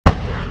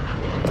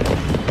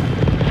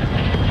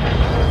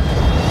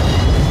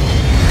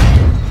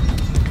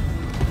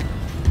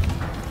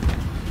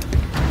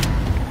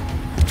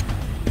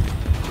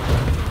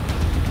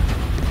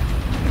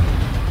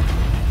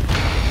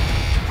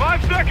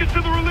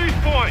release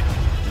point!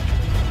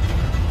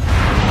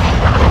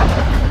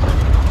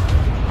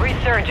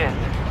 Resurgence.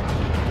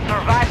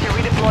 Survive to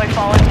redeploy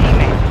fallen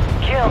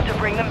teammates. Kill to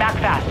bring them back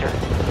faster.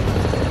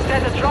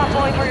 Set a drop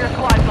point for your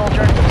squad,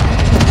 soldier.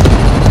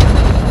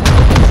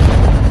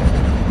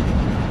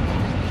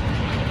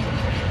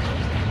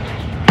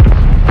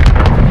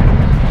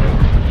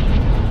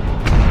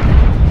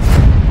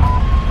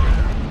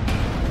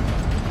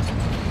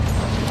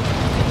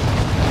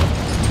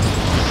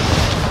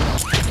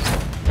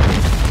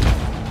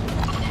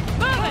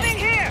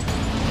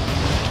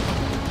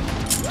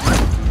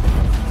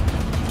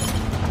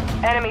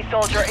 Enemy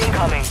soldier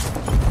incoming.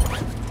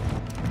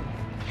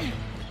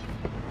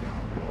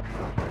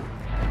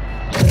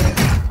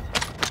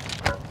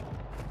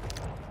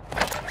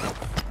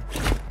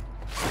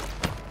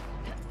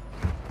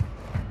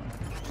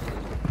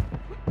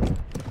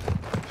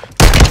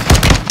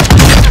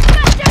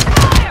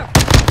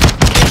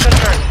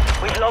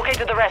 Confirmed. We've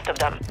located the rest of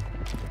them.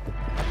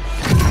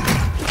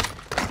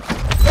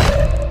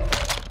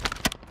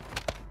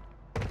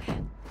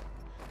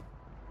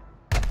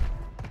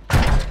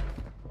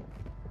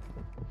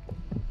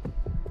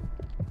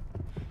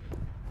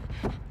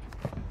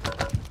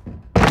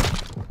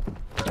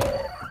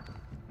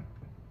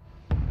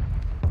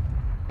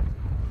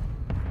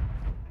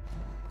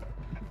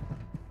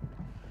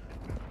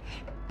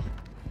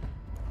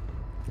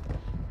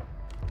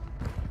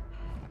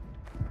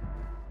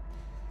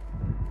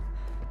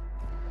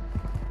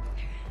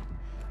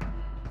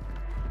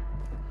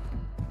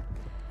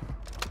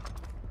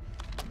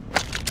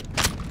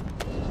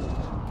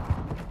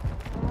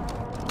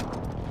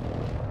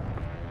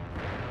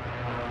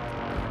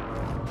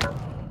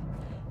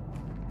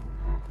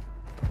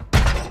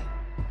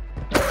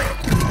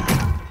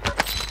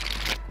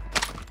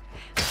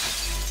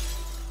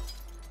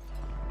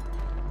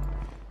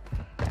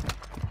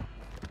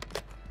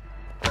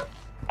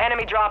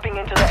 Enemy dropping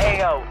into the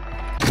AO.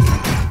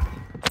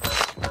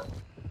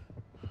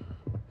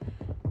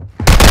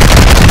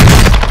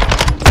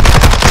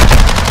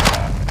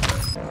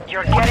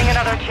 You're getting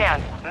another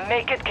chance.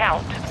 Make it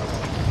count.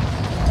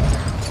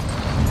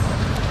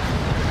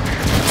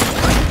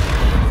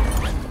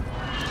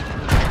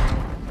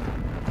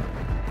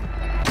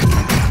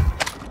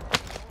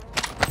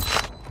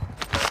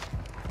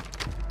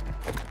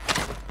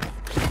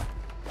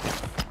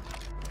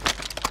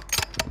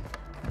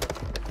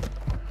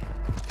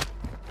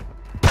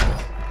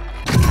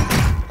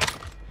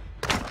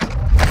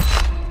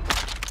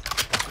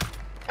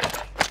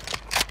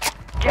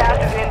 Gas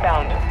is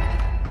inbound.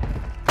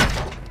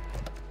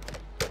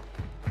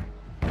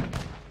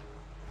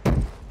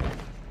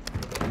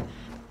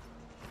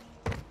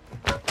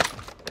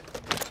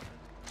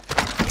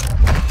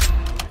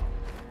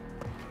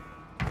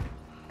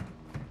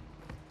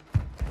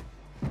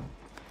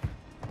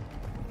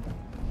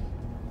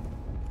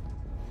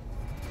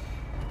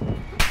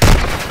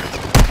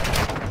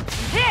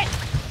 Hit!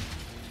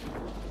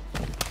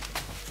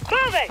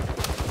 Moving!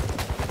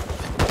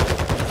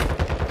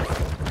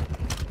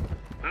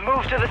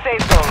 Move to the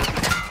safe zone.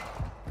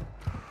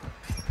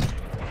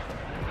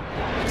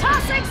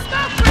 Tossing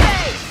smoke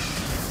grenade!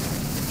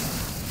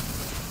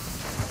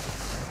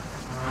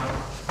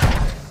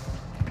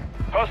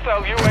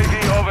 Hostile UAV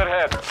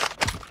overhead.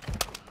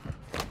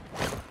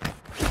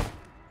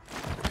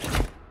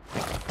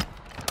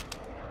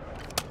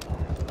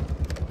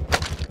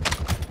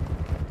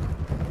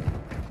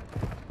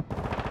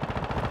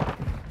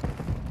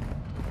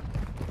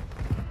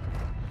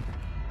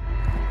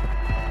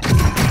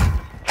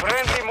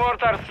 Friendly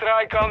mortar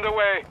strike on the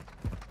way.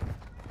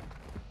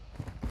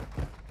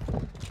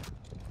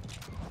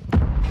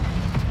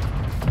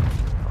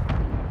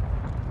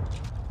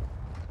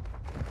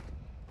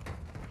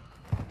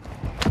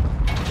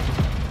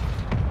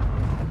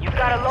 You've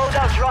got a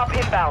loadout drop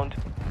inbound.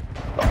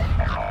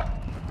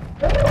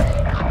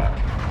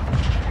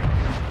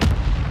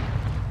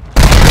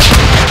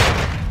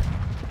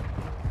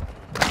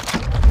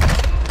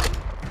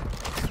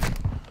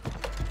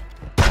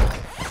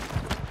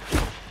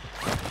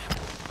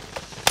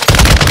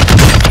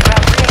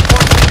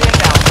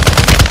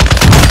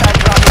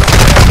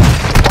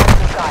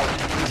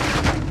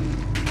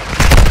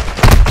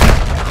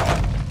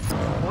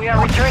 We are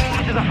returning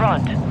you to the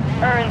front.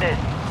 Earn this.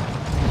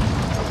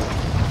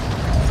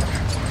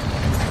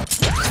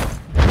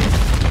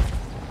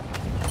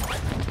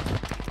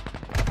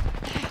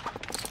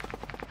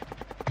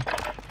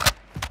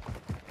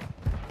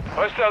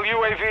 Hostile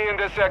UAV in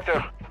this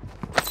sector.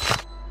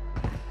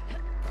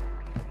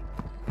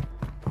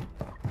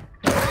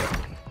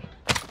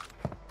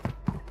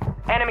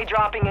 Enemy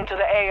dropping into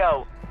the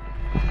AO.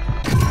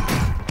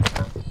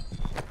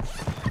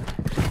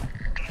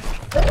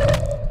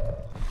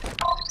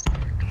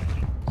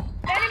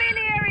 Enemy in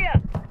the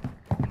area!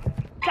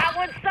 Got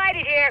one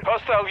sighted here!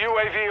 Hostile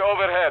UAV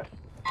overhead.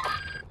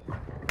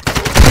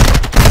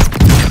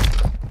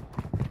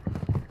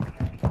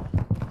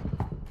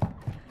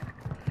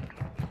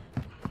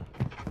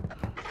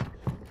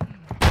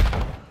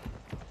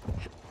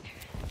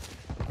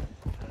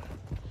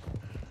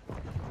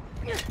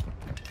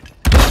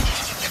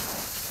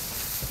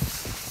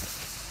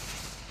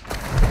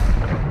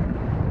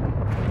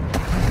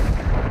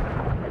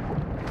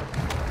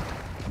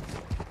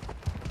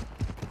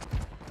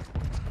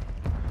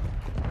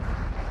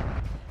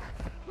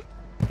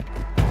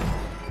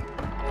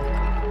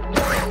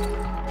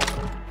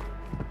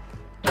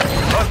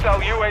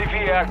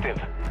 UAV active.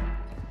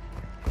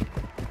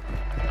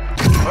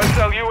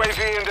 Hostile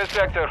UAV in this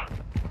sector.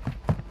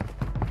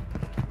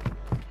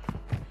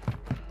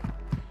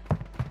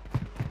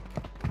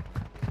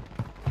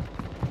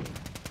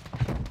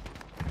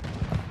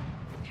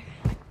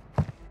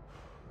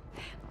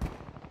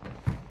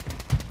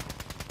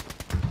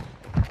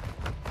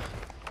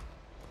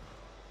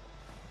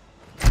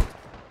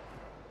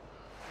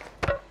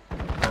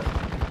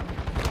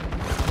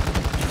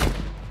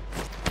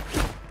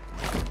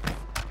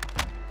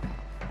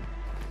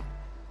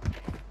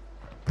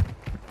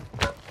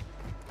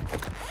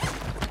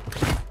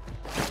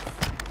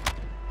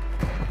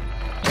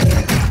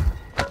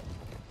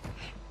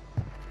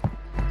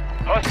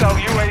 Hostile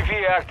UAV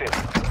active.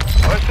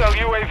 Hostile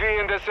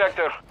UAV in this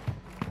sector.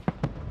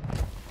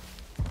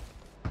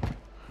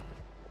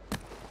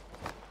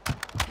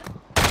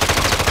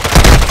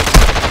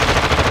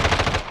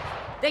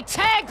 They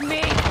tagged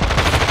me!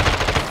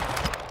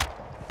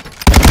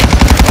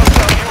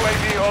 Hostile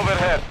UAV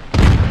overhead.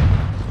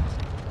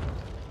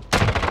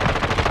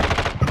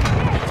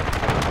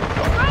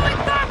 Throwing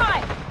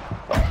thermite!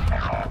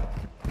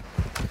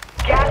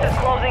 Gas is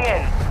closing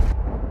in.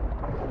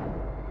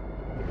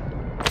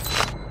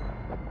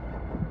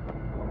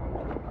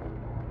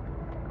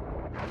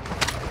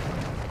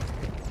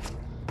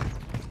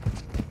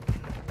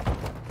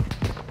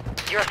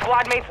 Your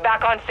squad mate's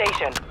back on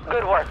station.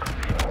 Good work.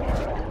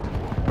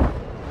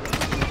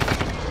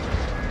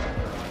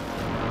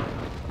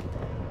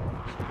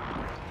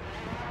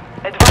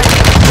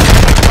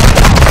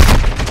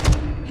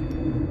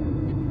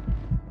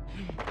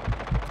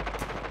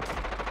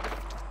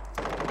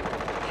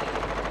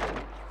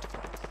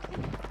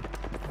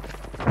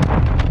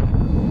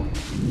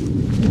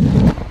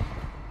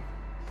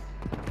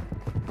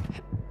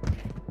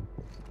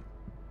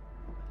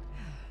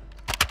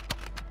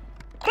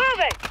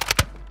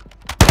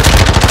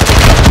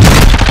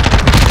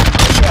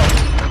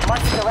 Mark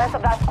the rest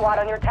of that squad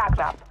on your tac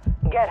map.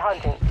 Get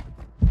hunting.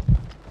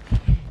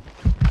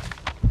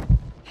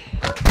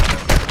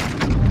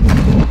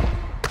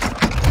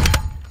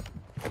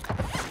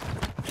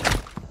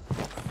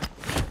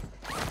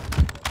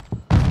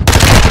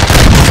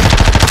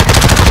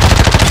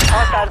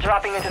 Hostiles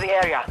dropping into the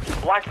area.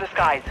 Watch the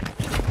skies.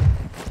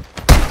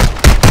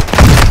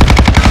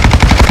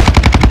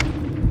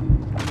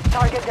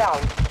 Target down.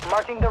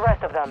 Marking the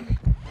rest of them.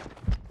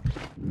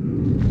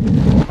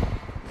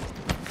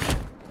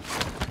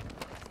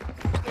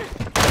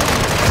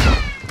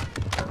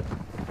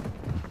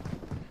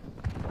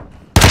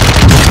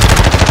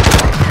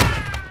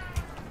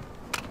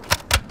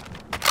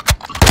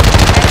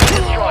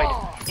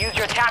 Use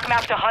your tac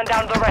map to hunt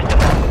down the rest of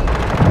them.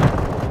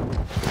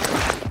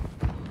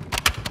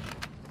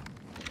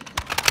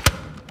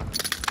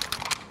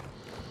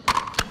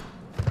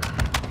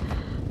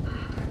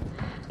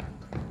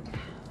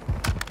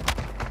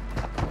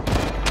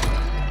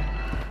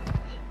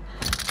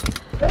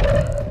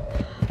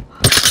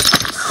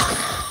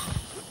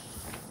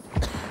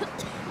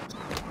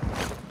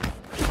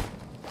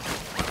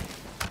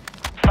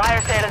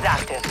 Fire sale is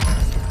active.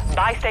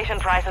 Buy station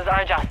prices are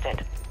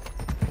adjusted.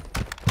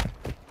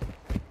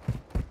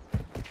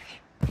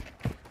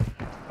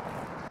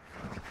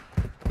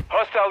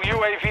 Hostile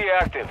UAV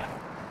active.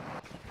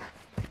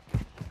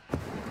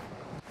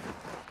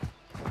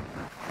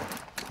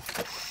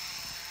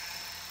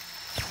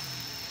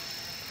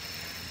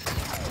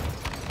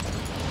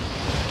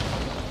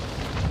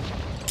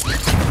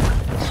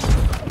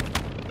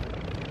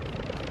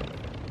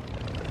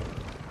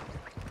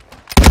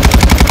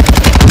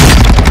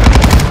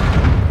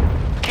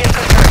 Kill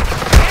confirmed.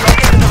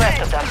 Locating the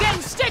rest of them.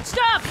 Getting stitched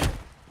up!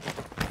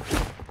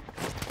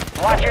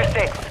 Watch your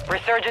six.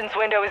 Resurgence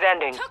window is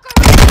ending.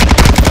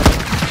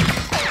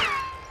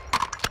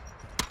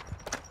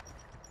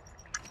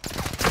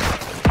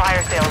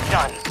 Fire sales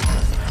done.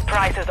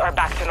 Prices are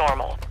back to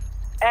normal.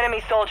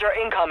 Enemy soldier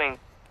incoming.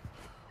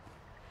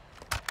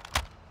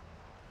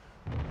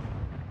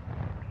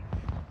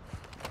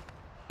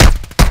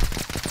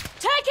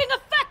 Taking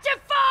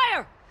effective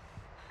fire!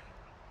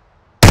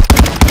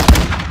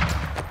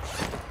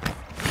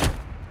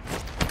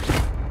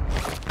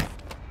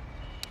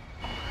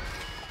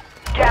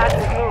 Gas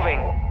is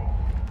moving.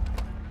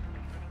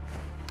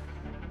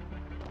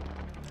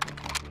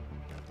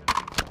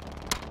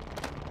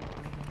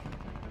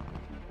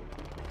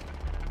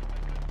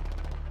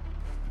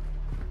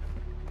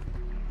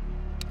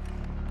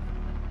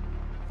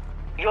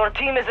 Your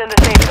team is in the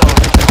safe zone.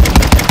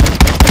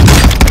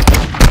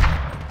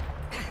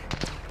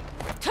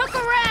 Took a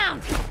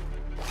round!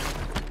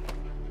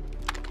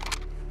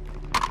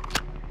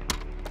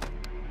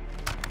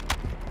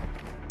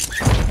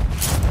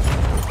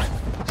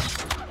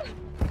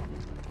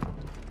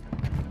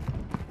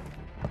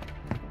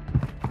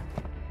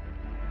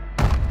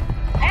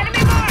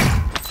 Enemy mark!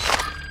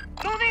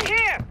 Moving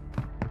here!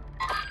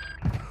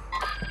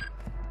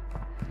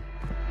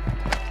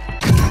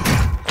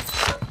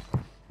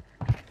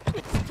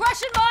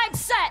 Suppression mine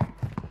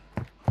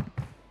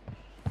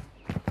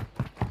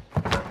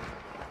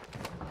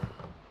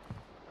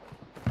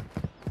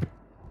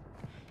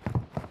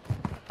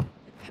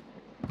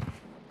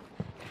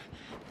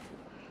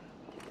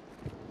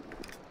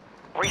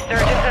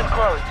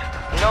closed.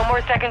 No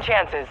more second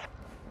chances.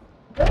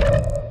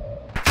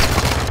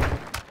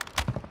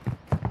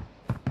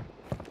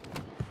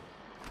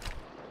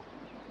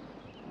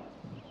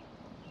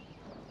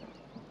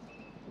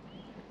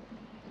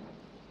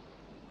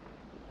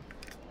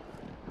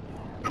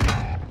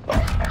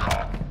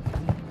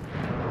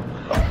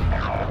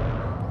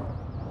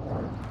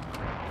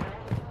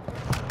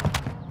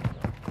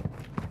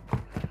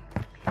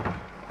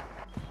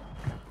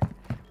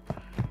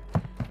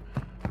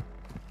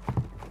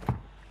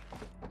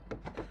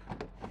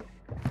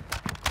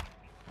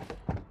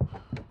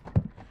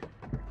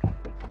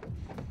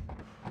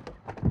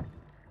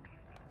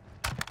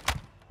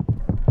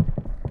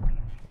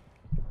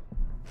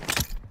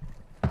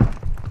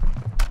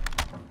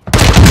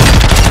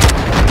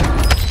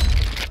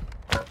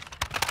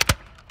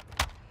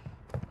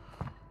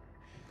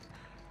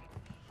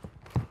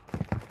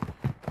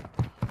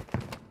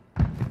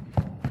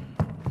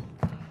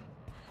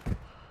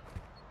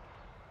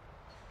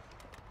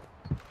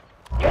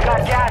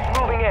 Got gas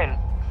moving in.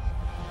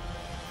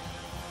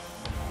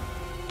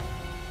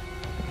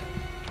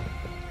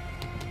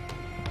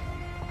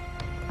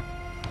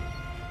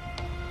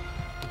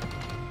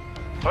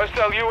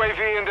 Hostile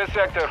UAV in this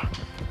sector.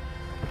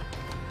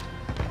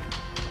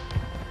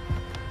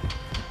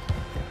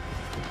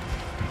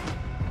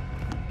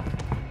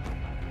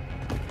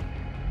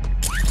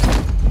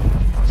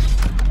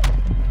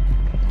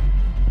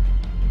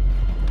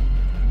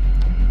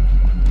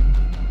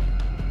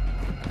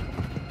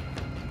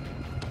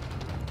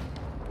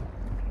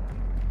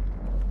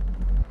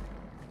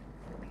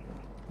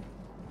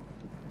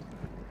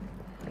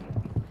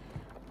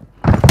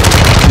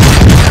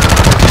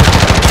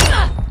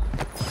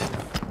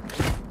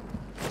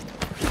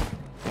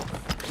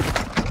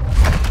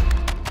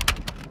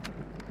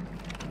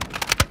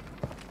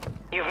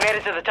 You've made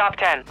it to the top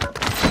 10.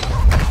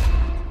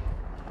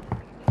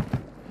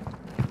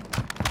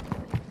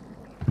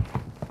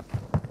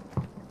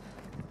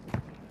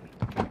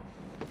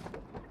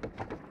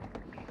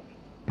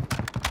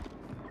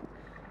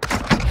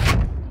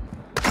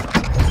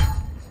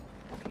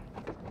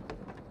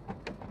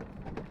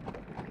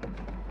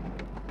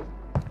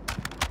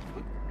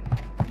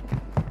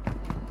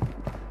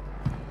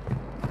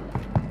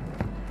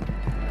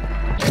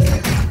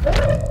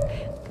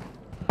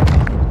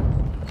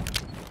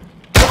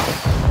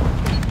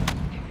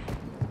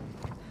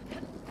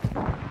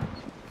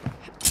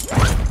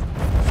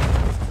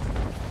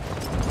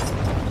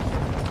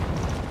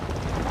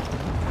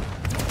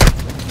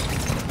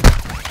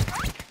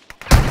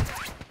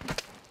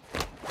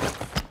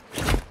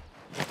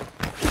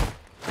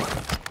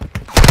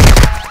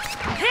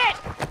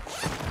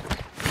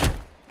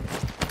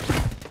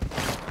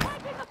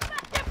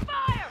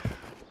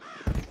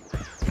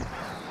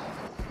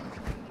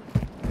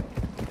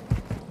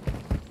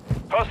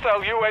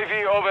 Hostile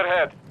UAV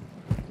overhead.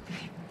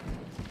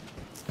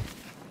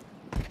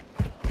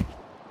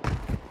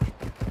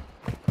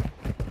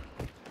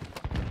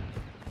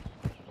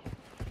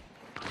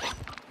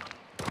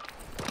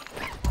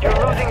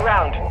 You're losing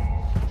ground.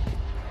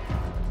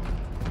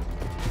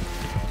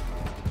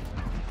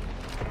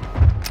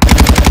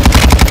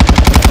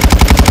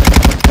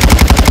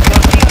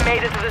 Your team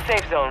made it to the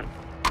safe zone.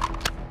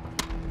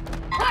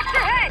 Watch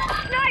your head!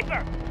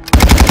 Sniper!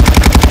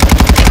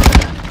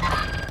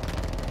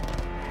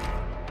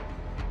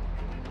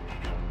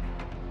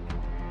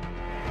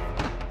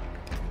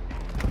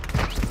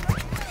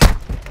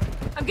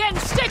 I'm getting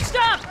stitched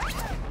up!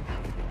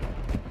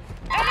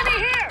 Enemy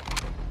here!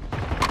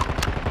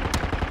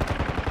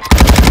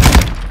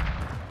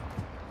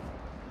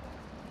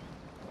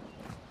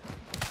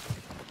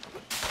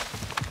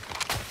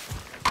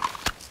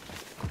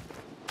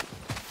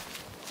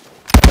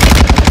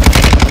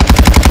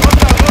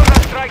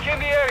 Strike in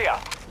the area.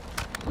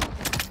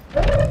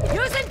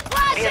 Using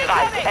flash Be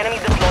advised, incoming! enemy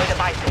deploy the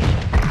buy station.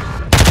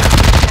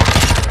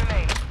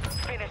 Remain.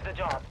 Finish the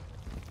job.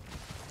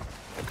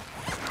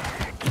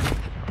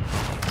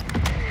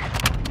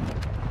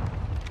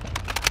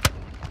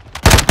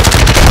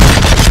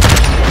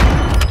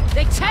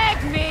 They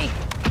tagged me!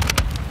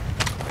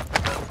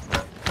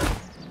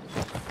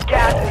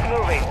 Gas is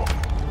moving.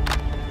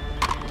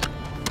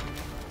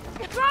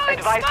 Throwing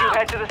Advise you smoke!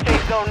 head to the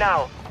safe zone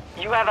now.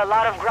 You have a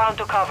lot of ground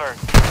to cover.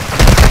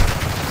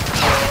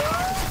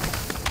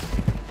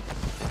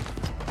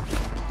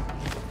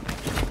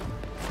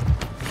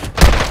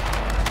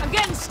 I'm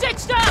getting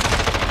stitched up!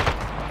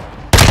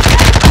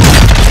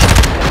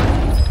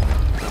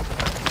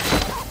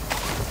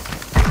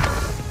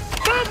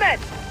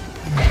 Movement!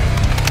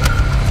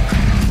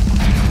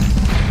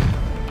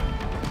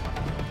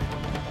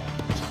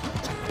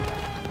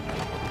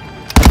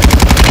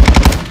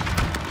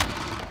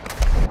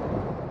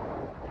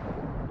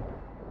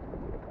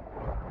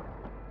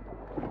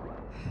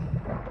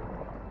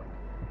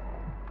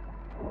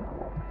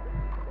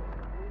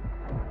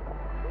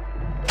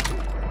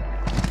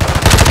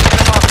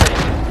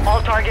 All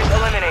targets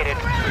eliminated.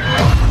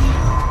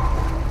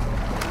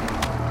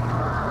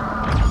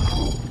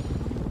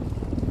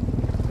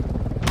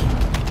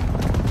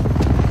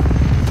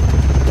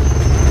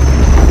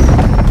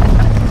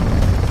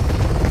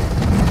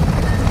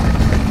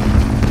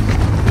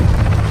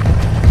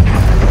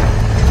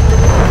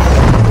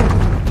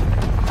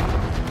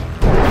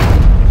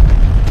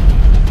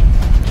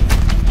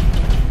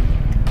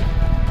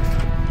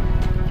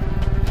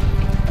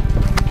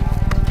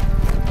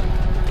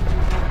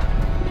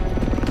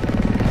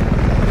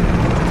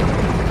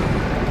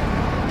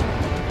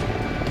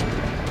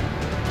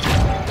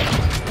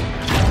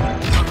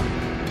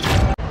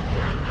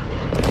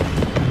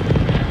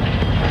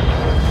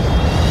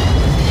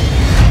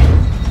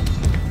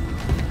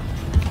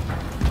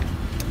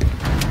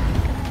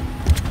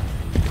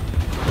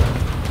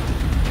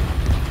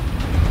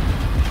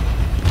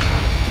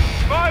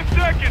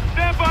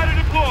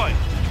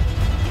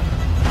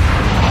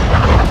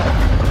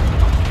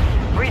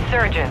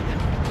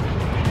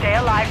 resurgence. Stay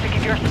alive to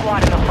keep your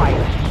squad in the fight.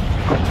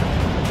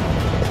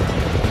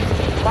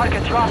 Mark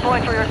a drop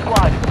point for your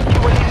squad. You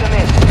will lead them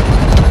in.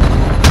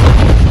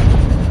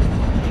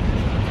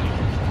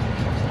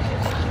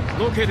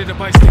 Located a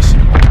buy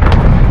station.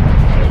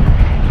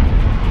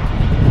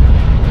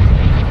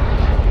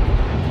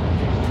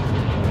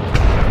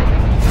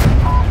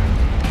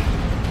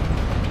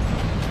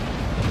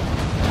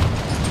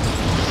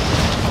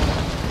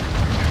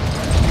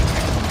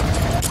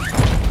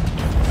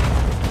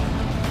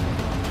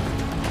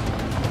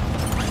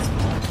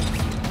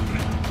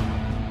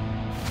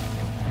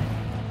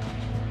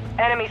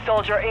 Enemy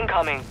soldier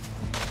incoming.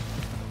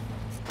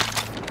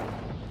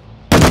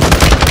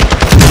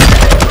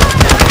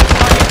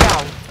 Target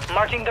down.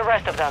 Marching the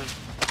rest of them.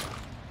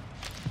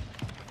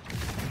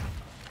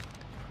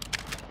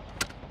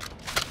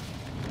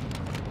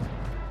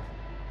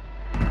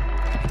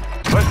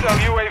 Hostile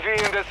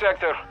UAV in this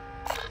sector.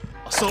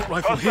 Assault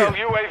rifle Hostile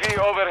here. UAV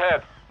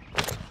overhead.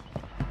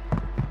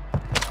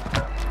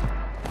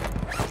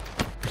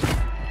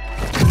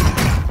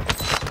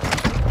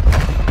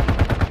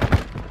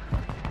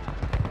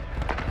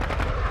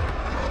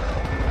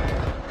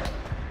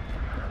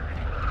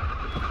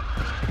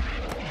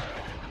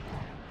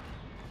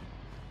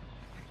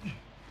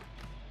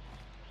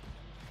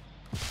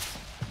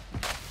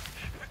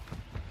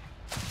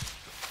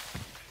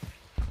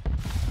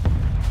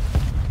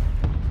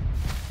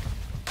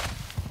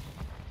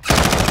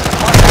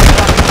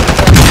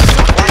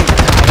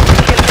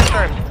 Kill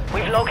confirmed.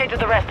 We've located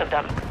the rest of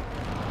them.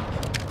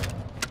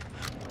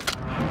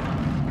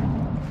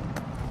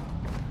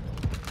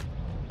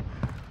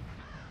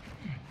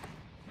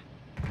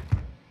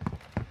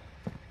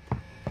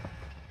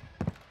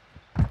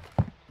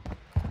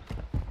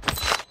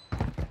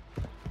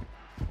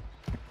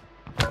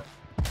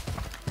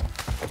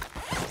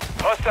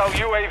 Hostile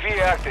UAV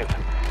active.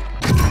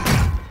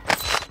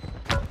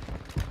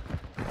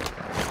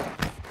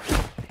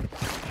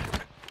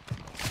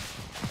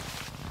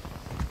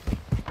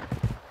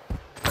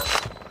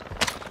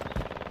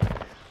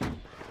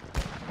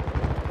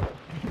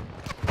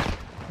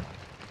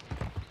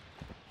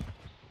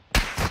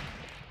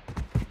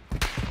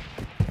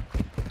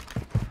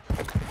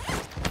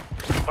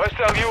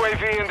 Hostile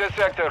UAV in this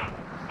sector.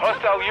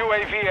 Hostile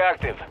UAV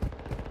active.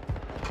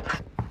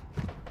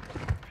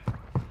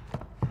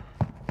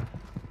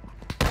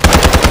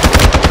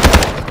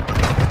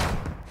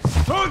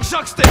 Throwing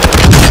shock stick!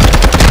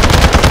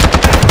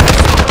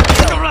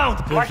 Look around!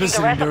 They're Marking the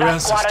visiting rest of their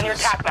that squad on your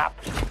ancestors. attack map.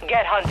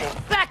 Get hunting.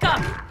 Back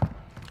up!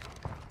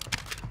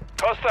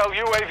 Hostile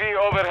UAV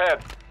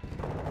overhead.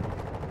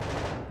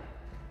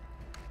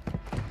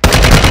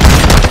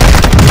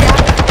 Gas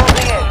is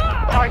closing in.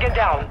 Target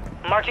down.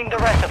 Marching the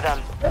rest of them.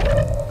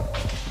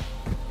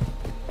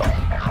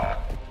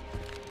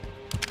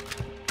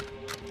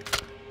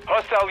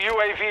 Hostile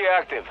UAV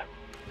active.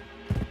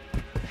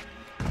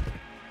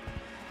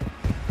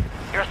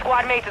 Your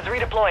squad mate is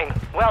redeploying.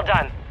 Well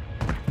done.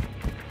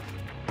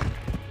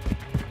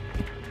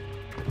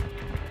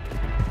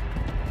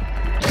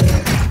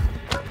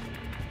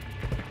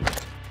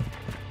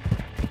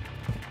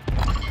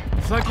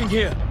 Flanking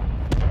here.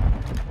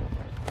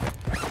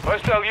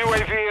 Hostile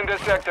UAV in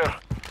this sector.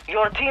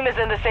 Your team is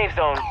in the safe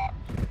zone.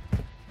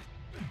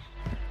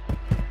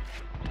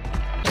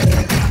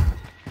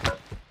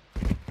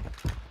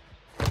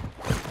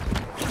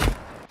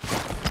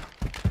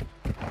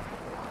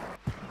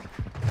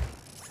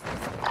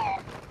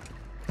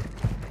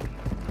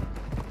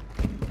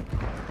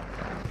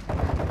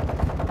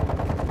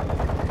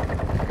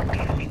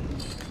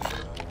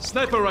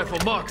 Sniper rifle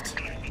marked.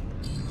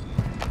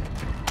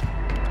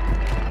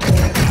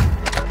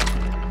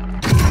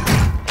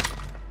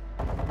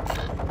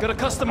 Got a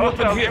custom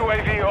weapon Hostile here.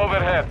 UAV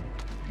overhead.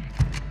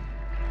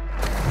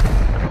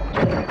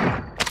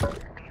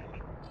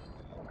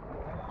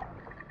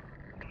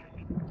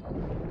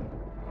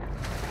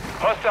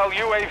 Hostile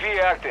UAV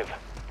active.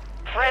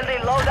 Friendly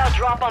loadout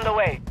drop on the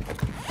way.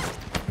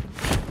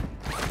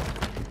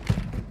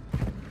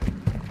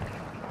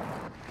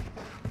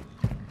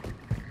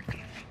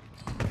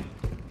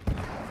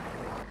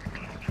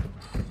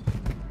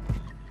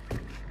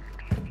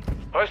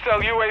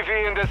 Hostile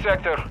UAV in this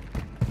sector.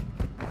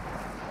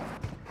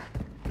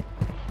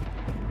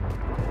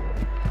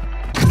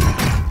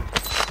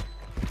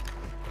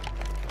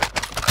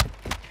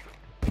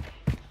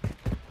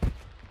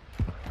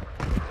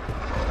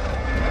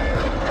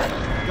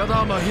 Got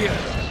armor here.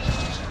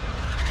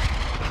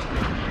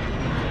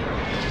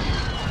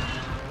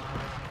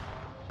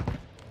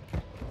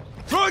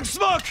 Throwing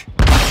smoke!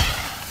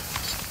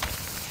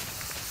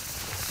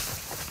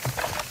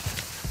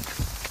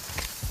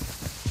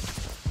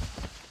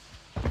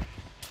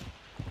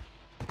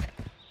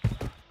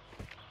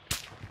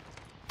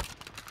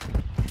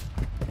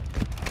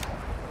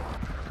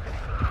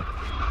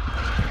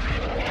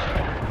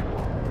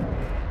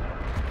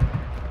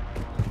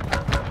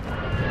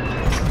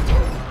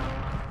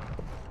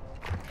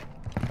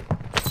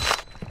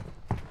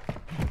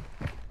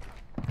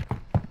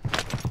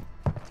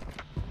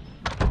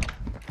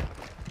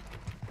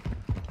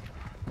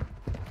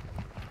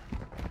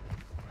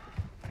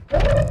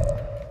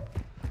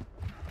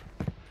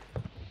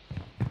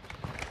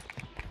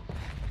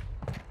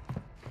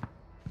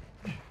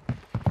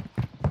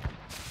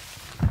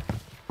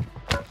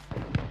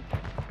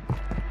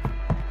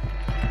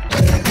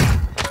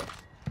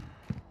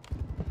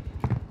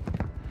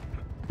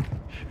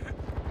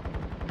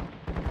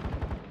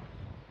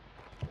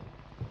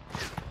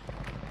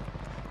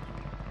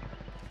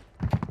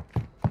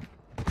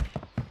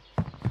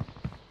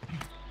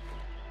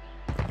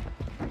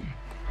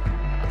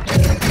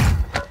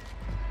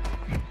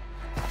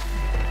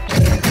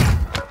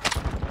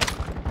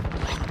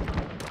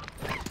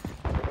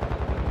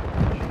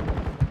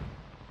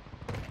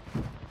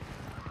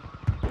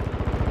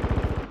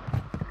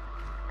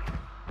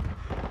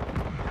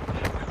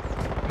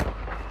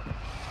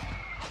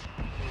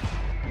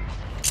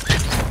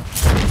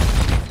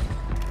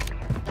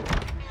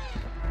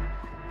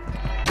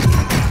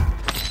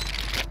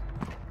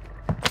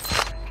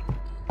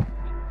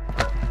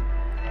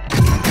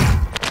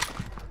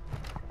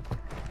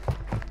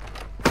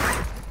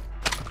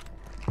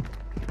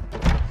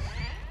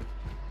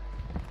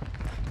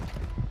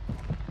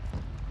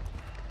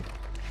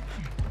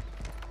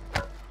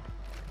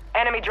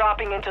 Enemy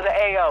dropping into the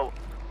AO.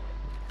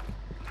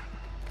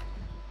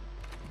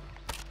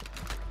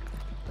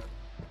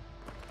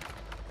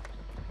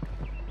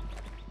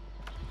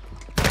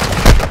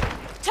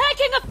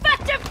 Taking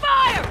effective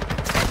fire!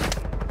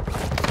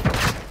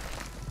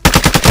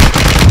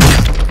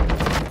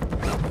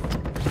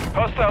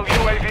 Hostile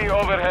UAV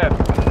overhead.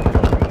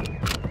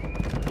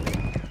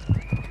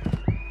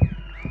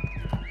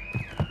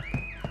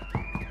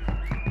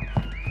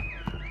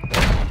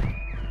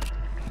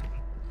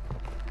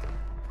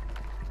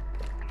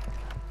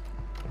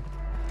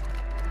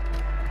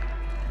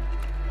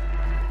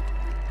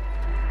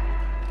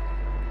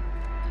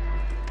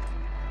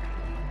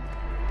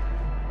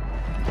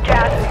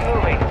 Gas is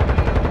moving.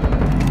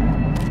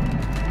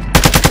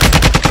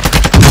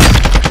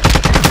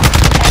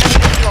 Enemy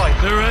destroyed.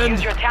 Their end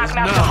Use your tac is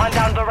map to now. hunt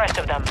down the rest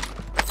of them.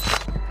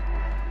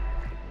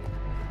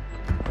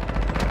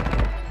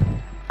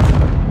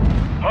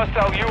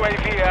 Hostile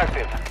UAV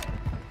active.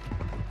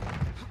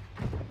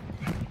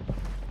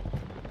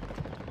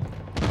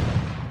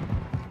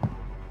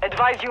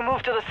 Advise you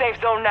move to the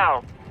safe zone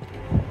now.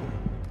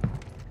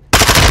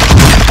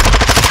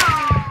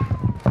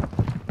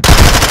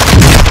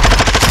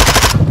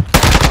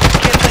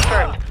 Kill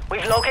confirmed.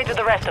 We've located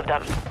the rest of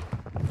them.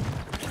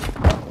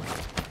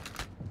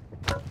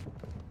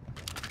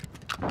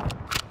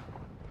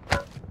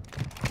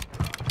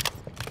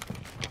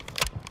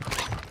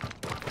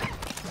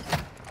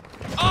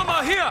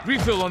 Armor here!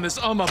 Refill on this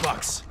armor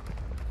box.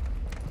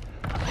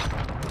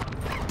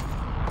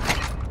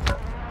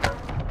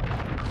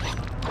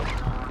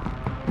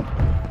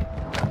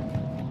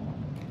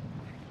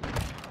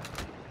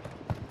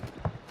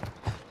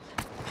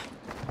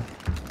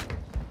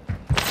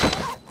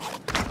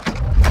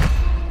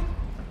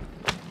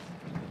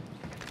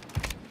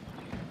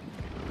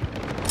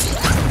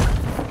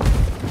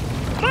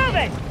 Move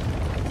it!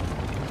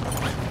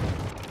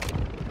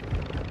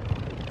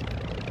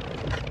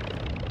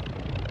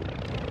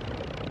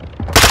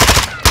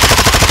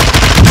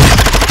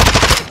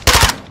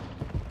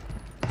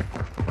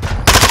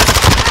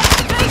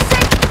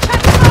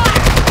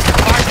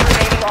 Mark the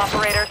remaining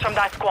operators from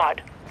that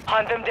squad.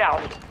 Hunt them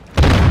down.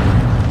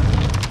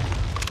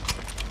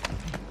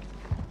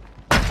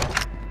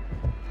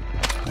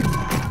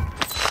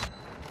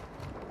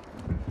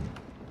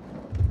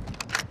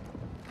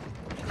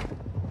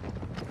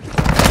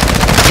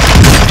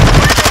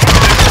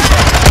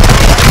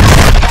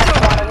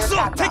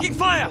 Stop! Taking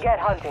fire! Get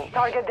hunting.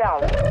 Target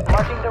down.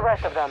 Marking the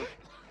rest of them.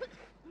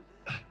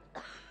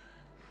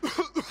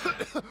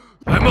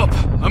 I'm up.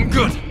 I'm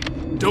good.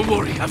 Don't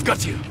worry, I've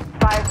got you.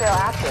 Fire sale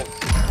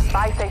active.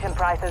 Buy station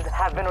prices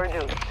have been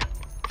reduced.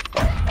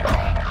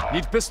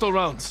 Need pistol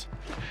rounds.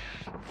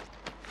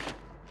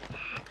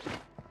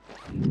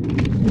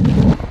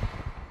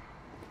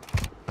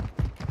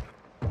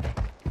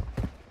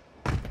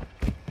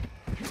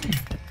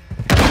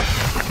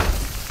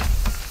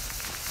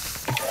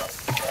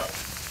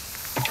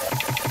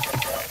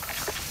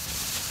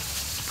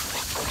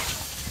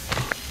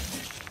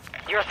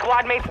 Your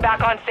squad mates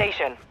back on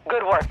station.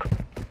 Good work.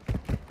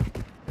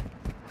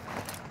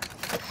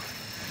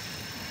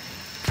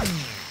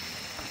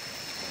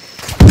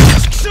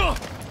 Sure.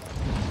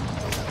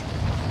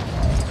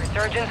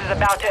 Resurgence is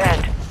about to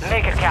end.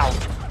 Make it count.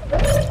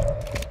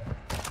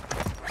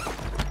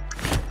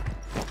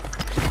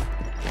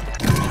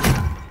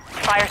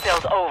 Fire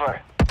sale's over.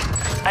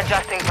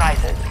 Adjusting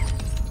prices.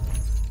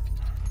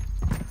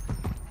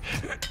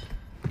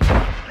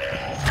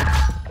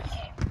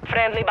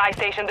 Friendly buy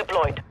station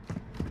deployed.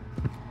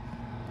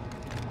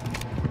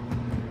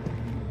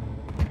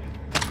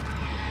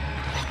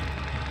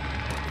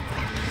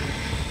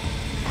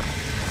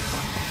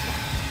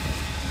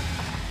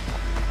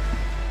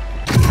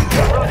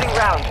 Losing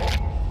round.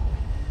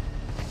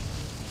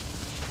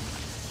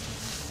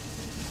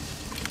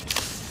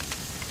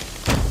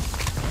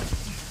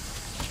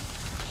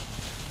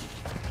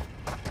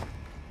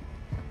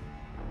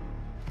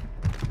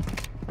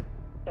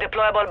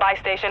 Deployable buy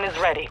station is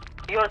ready.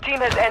 Your team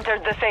has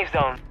entered the safe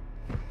zone.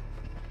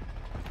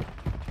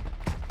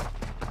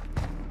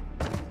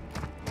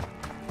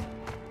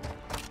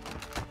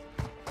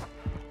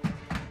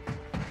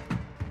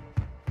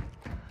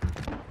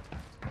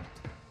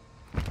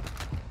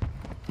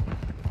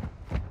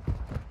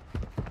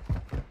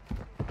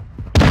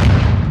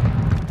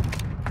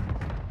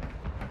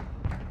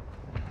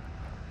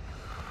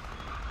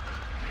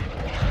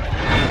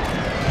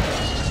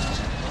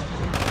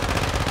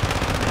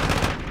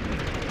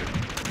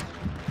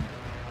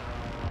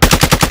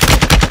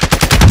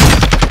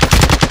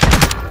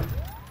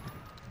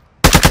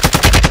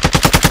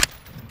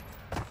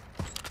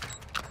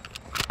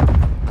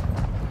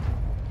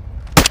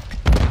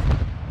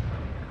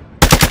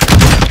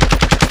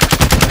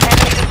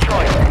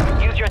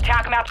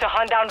 Map to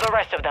hunt down the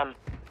rest of them.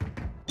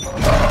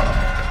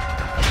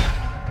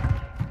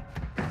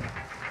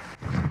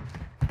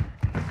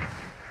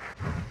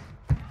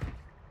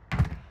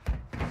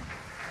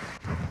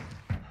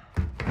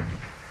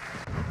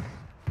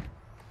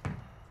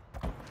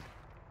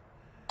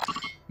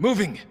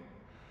 Moving.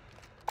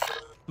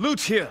 Loot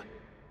here!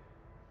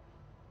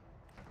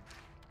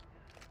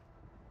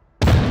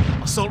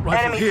 Assault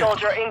rifle Enemy here!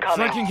 soldier incoming.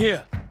 Flanking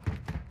here!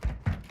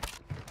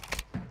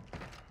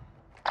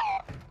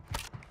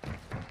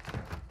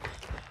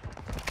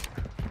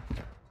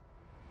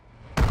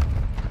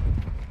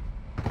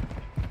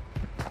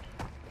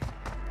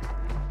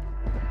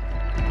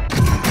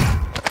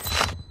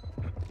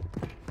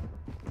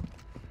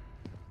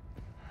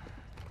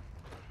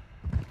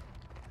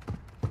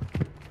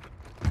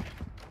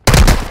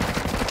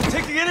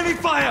 Taking enemy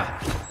fire!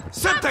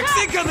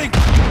 Semtex incoming!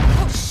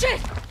 Oh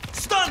shit!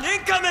 Stun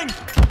incoming!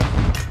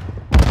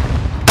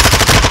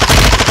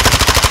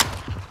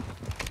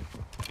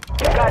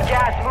 Got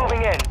gas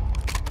moving in.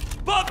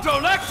 Bomb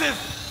drone active!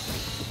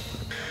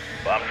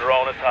 Bomb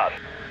drone is hot.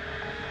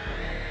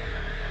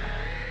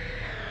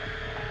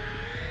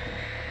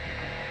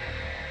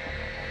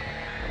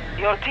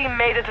 Your team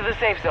made it to the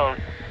safe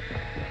zone.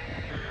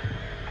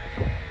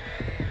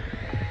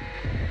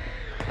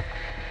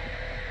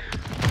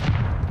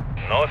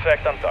 No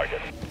effect on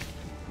target.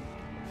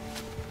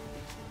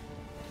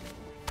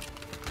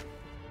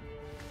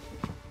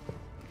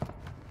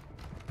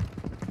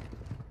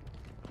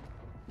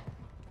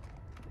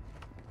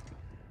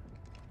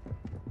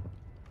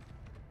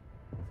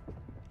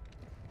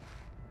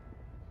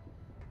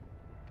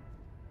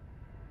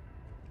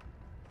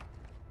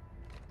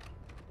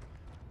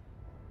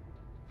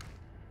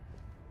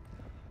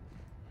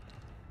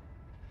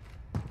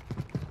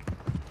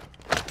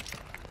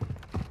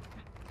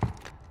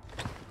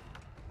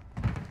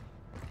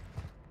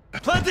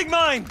 Planting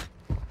mine!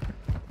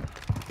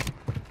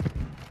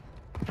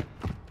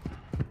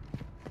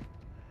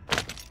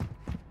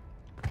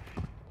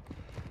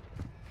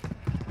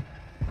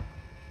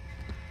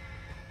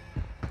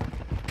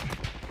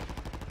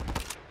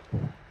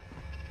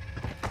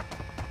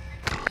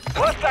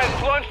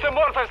 Hostiles launched a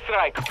mortar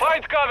strike.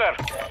 Find cover.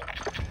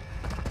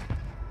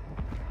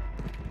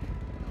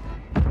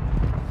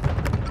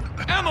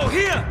 Ammo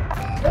here!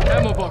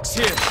 Ammo box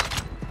here!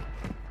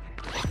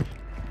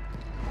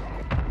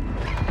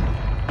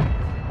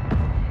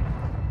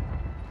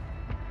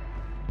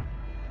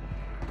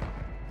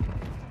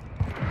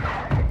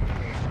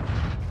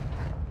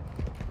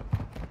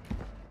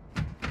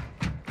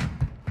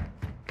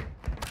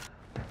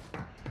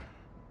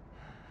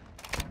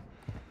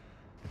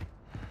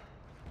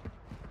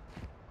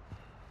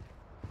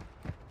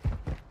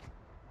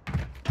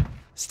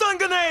 Stun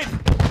grenade!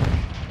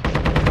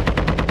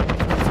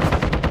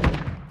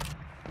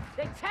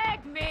 They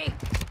tagged me!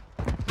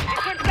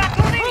 Oh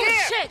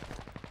Shit!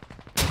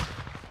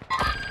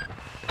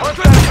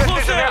 Aggressive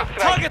close air!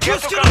 Target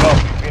Houston!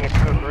 Phoenix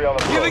 2-3 on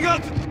the floor. Giving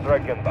up!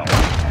 Strike inbound.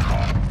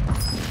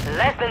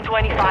 Less than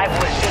 25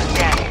 was just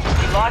damage.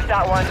 We lost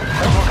that one,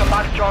 but we'll come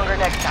back stronger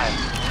next time.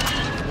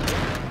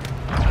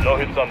 No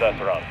hits on that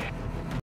round.